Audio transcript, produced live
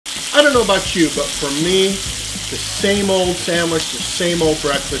I don't know about you, but for me, the same old sandwich, the same old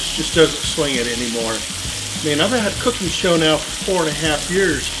breakfast just doesn't swing it anymore. Man, I've had a cooking show now for 4.5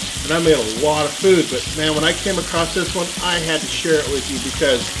 years, and I made a lot of food, but man, when I came across this one, I had to share it with you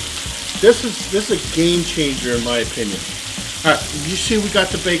because this is a game changer in my opinion. All right, you see we got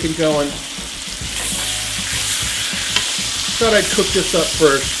the bacon going. Thought I'd cook this up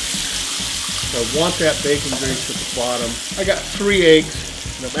first. I want that bacon grease at the bottom. I got 3 eggs,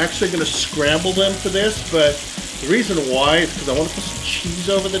 and I'm actually going to scramble them for this, but the reason why is because I want to put some cheese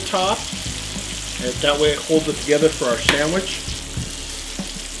over the top, and that way it holds it together for our sandwich.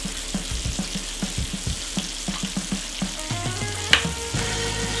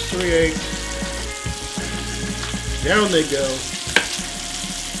 3 eggs. Down they go.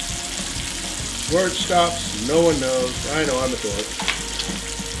 Where it stops, no one knows. I know, I'm a dork.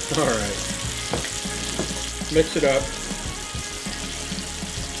 Alright. Mix it up.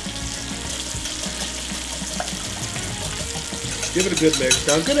 Give it a good mix.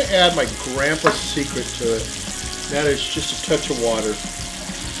 Now I'm going to add my grandpa's secret to it. That is just a touch of water.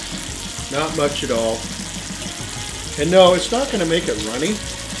 Not much at all. And no, it's not going to make it runny.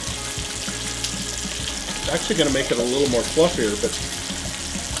 It's actually going to make it a little more fluffier, but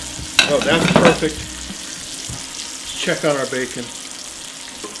oh, that's perfect. Let's check on our bacon.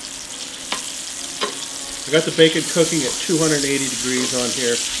 I got the bacon cooking at 280 degrees on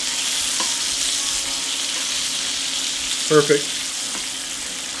here. Perfect.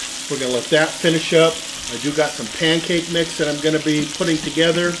 We're going to let that finish up. I do got some pancake mix that I'm going to be putting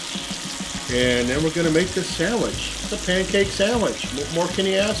together. And then we're going to make this sandwich. It's a pancake sandwich. What more can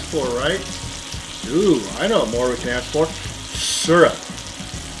you ask for, right? Ooh, I know what more we can ask for. Syrup.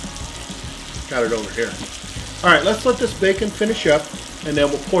 Got it over here. Alright, let's let this bacon finish up, and then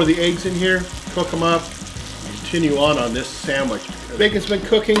we'll pour the eggs in here, cook them up, and continue on this sandwich. The bacon's been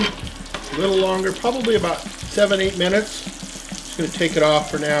cooking a little longer, probably about 7-8 minutes. Just going to take it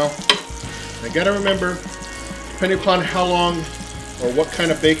off for now. And I got to remember, depending upon how long or what kind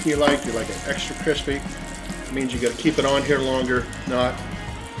of bacon you like it extra crispy, it means you got to keep it on here longer. If not,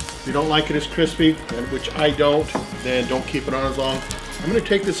 if you don't like it as crispy, which I don't, then don't keep it on as long. I'm going to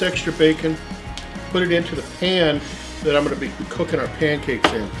take this extra bacon, put it into the pan that I'm going to be cooking our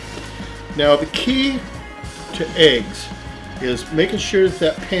pancakes in. Now the key to eggs is making sure that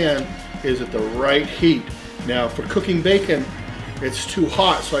that pan is at the right heat. Now for cooking bacon, it's too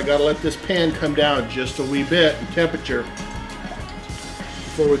hot, so I got to let this pan come down just a wee bit in temperature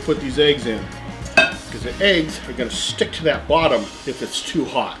before we put these eggs in, because the eggs are going to stick to that bottom if it's too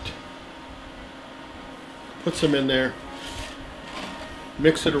hot. Put some in there,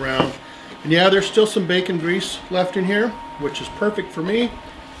 mix it around, and yeah, there's still some bacon grease left in here, which is perfect for me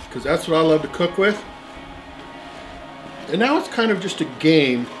because that's what I love to cook with. And now it's kind of just a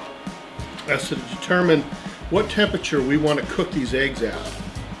game as to determine what temperature we want to cook these eggs at.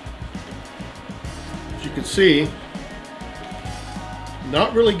 As you can see,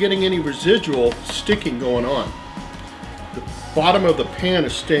 not really getting any residual sticking going on. The bottom of the pan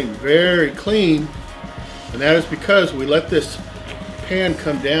is staying very clean, and that is because we let this pan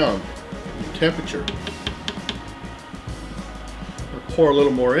come down in temperature. I'll pour a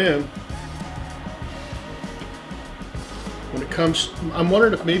little more in. When it comes, I'm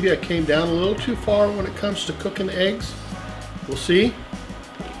wondering if maybe I came down a little too far when it comes to cooking the eggs. We'll see.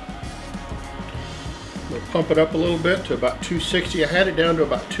 We'll pump it up a little bit to about 260. I had it down to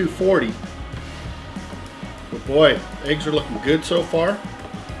about 240. But boy, eggs are looking good so far.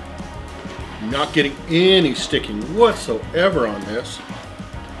 Not getting any sticking whatsoever on this.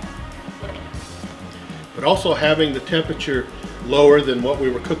 But also having the temperature lower than what we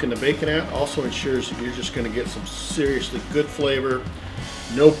were cooking the bacon at also ensures that you're just going to get some seriously good flavor.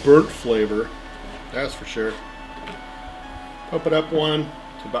 No burnt flavor, that's for sure. Pump it up one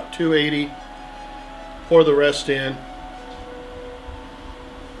to about 280. Pour the rest in.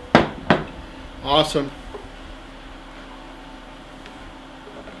 Awesome.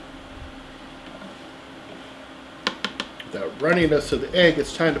 That runniness of the egg,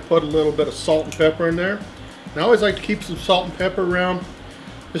 it's time to put a little bit of salt and pepper in there. And I always like to keep some salt and pepper around.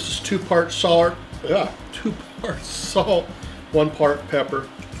 This is 2 parts salt, 2 parts salt, 1 part pepper.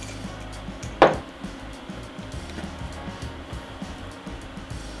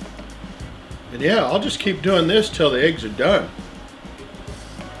 And yeah, I'll just keep doing this till the eggs are done.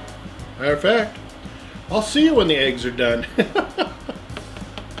 Matter of fact, I'll see you when the eggs are done.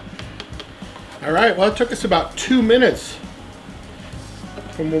 Alright, well it took us about 2 minutes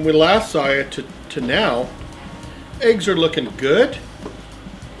from when we last saw it to now. Eggs are looking good.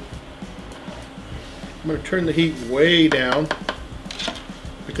 I'm going to turn the heat way down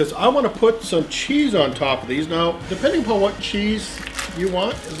because I want to put some cheese on top of these. Now, depending upon what cheese you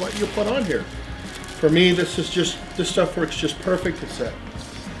want is what you put on here. For me, this stuff works just perfect. It's that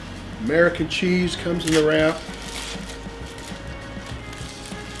American cheese, comes in the wrap.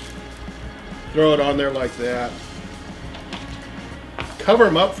 Throw it on there like that. Cover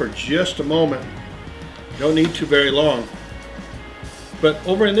them up for just a moment. Don't need to very long. But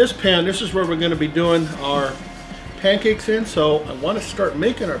over in this pan, this is where we're going to be doing our pancakes in. So I want to start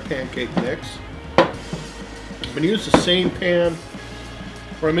making our pancake mix. I'm going to use the same pan,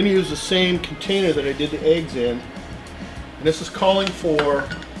 or I'm going to use the same container that I did the eggs in. And this is calling for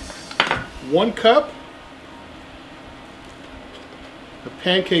 1 cup of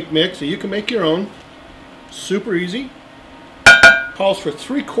pancake mix. So you can make your own. Super easy. Calls for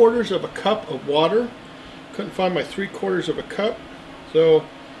 3/4 of a cup of water. Couldn't find my 3/4 of a cup. So,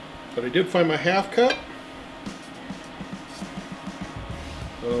 but I did find my 1/2 cup.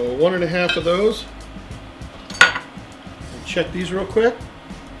 So 1 1/2 of those. And check these real quick.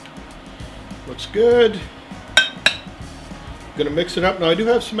 Looks good. I'm gonna mix it up. Now I do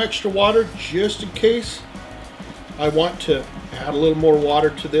have some extra water just in case I want to add a little more water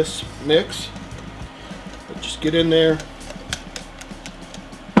to this mix. But just get in there.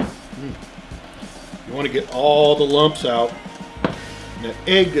 You want to get all the lumps out. And that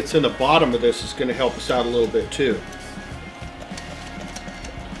egg that's in the bottom of this is going to help us out a little bit too.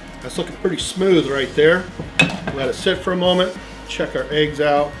 That's looking pretty smooth right there. Let it sit for a moment. Check our eggs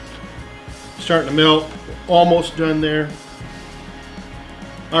out. Starting to melt. We're almost done there.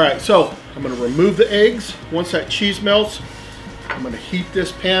 Alright, so I'm going to remove the eggs. Once that cheese melts, I'm going to heat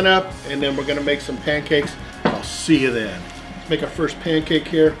this pan up and then we're going to make some pancakes. I'll see you then. Let's make our first pancake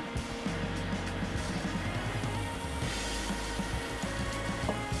here.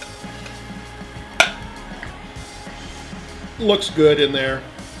 Looks good in there.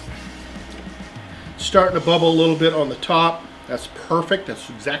 Starting to bubble a little bit on the top. That's perfect. That's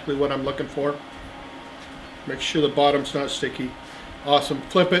exactly what I'm looking for. Make sure the bottom's not sticky. Awesome.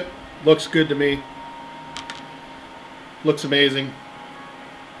 Flip it. Looks good to me. Looks amazing.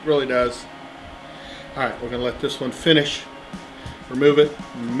 Really does. Alright, we're going to let this one finish. Remove it.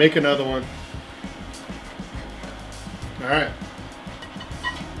 Make another one. Alright.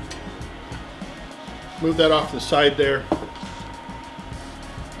 Move that off to the side there.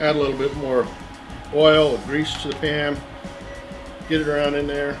 Add a little bit more oil or grease to the pan. Get it around in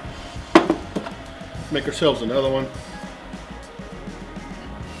there. Make ourselves another one.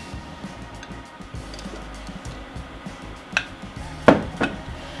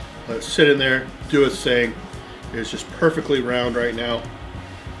 Let it sit in there, do its thing. It's just perfectly round right now.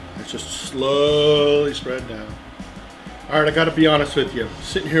 It's just slowly spread down. Alright, I gotta be honest with you. I'm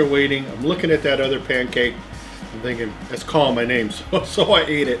sitting here waiting. I'm looking at that other pancake. I'm thinking, it's calling my name, so I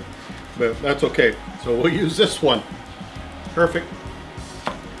ate it. But that's okay. So we'll use this one. Perfect.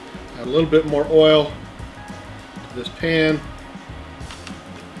 Add a little bit more oil to this pan.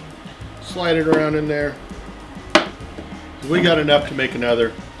 Slide it around in there. We got enough to make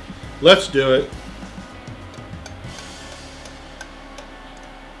another. Let's do it.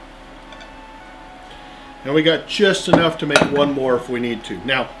 And we got just enough to make one more if we need to.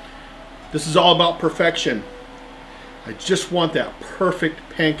 Now, this is all about perfection. I just want that perfect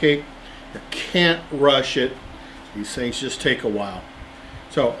pancake. You can't rush it. These things just take a while.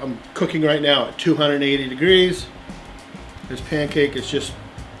 So I'm cooking right now at 280 degrees. This pancake is just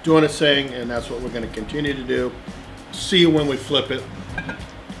doing its thing, and that's what we're going to continue to do. See you when we flip it.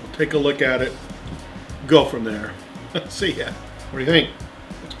 We'll take a look at it. Go from there. See ya. What do you think?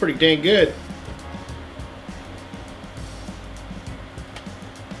 Looks pretty dang good.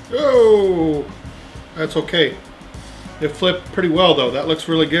 Oh, that's okay. It flipped pretty well though. That looks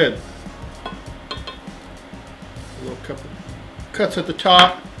really good. A little couple cuts at the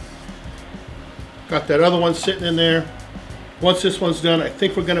top. Got that other one sitting in there. Once this one's done, I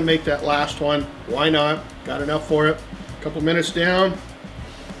think we're gonna make that last one. Why not? Got enough for it. A couple minutes down.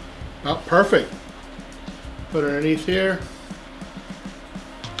 About perfect. Put it underneath here.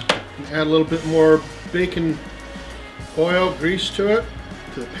 And add a little bit more bacon oil, grease to it,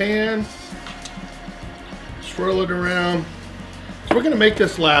 to the pan. Swirl it around. So we're going to make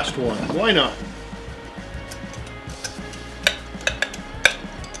this last one. Why not?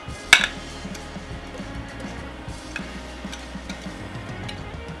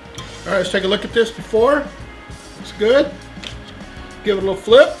 All right, let's take a look at this before. Looks good. Give it a little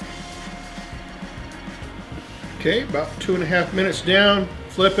flip. Okay, about 2.5 minutes down.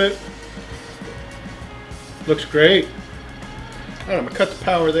 Flip it. Looks great. All right, I'm going to cut the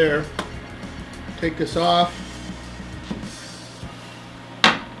power there. Take this off.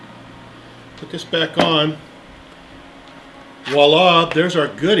 Put this back on. Voila, there's our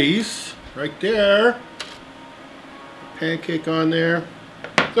goodies right there. Pancake on there.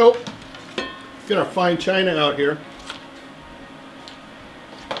 So, get our fine china out here.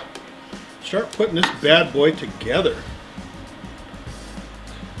 Start putting this bad boy together.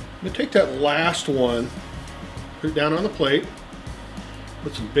 I'm going to take that last one, put it down on the plate,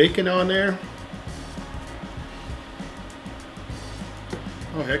 put some bacon on there.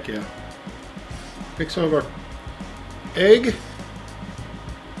 Oh, heck yeah. Take some of our egg,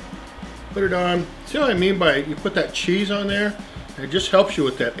 put it on. See what I mean by you put that cheese on there? And it just helps you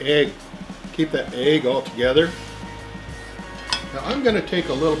with that egg. Keep that egg all together. Now I'm going to take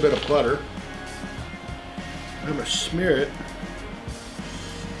a little bit of butter. I'm going to smear it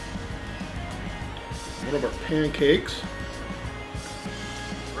on one of our pancakes.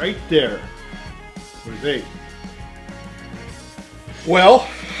 Right there. Where's they? Well,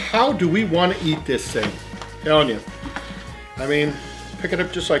 how do we want to eat this thing? I'm telling you. I mean, pick it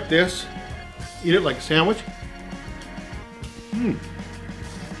up just like this. Eat it like a sandwich.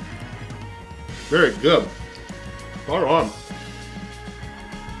 Very good. Spot on.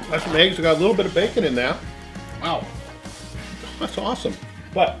 Got some eggs. We got a little bit of bacon in that. Wow. That's awesome.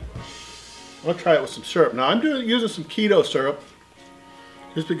 But I'll try it with some syrup. Now I'm using some keto syrup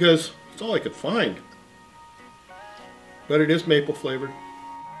just because it's all I could find. But it is maple flavored.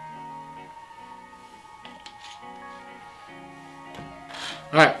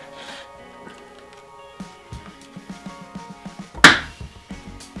 All right.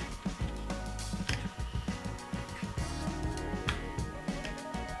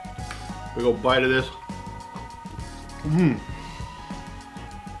 We go bite of this.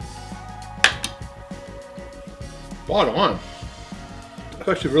 Spot on. That's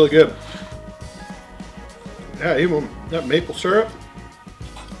actually really good. Yeah, even that maple syrup,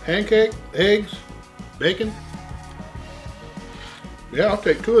 pancake, eggs, bacon. Yeah, I'll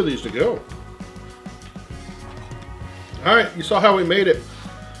take 2 of these to go. All right, you saw how we made it.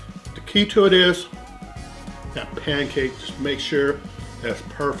 The key to it is that pancake. Just make sure that's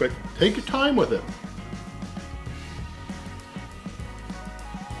perfect. Take your time with it.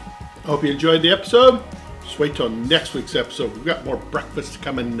 I hope you enjoyed the episode. Just wait till next week's episode. We've got more breakfast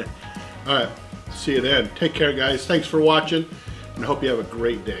coming. All right, see you then. Take care, guys. Thanks for watching, and I hope you have a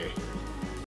great day.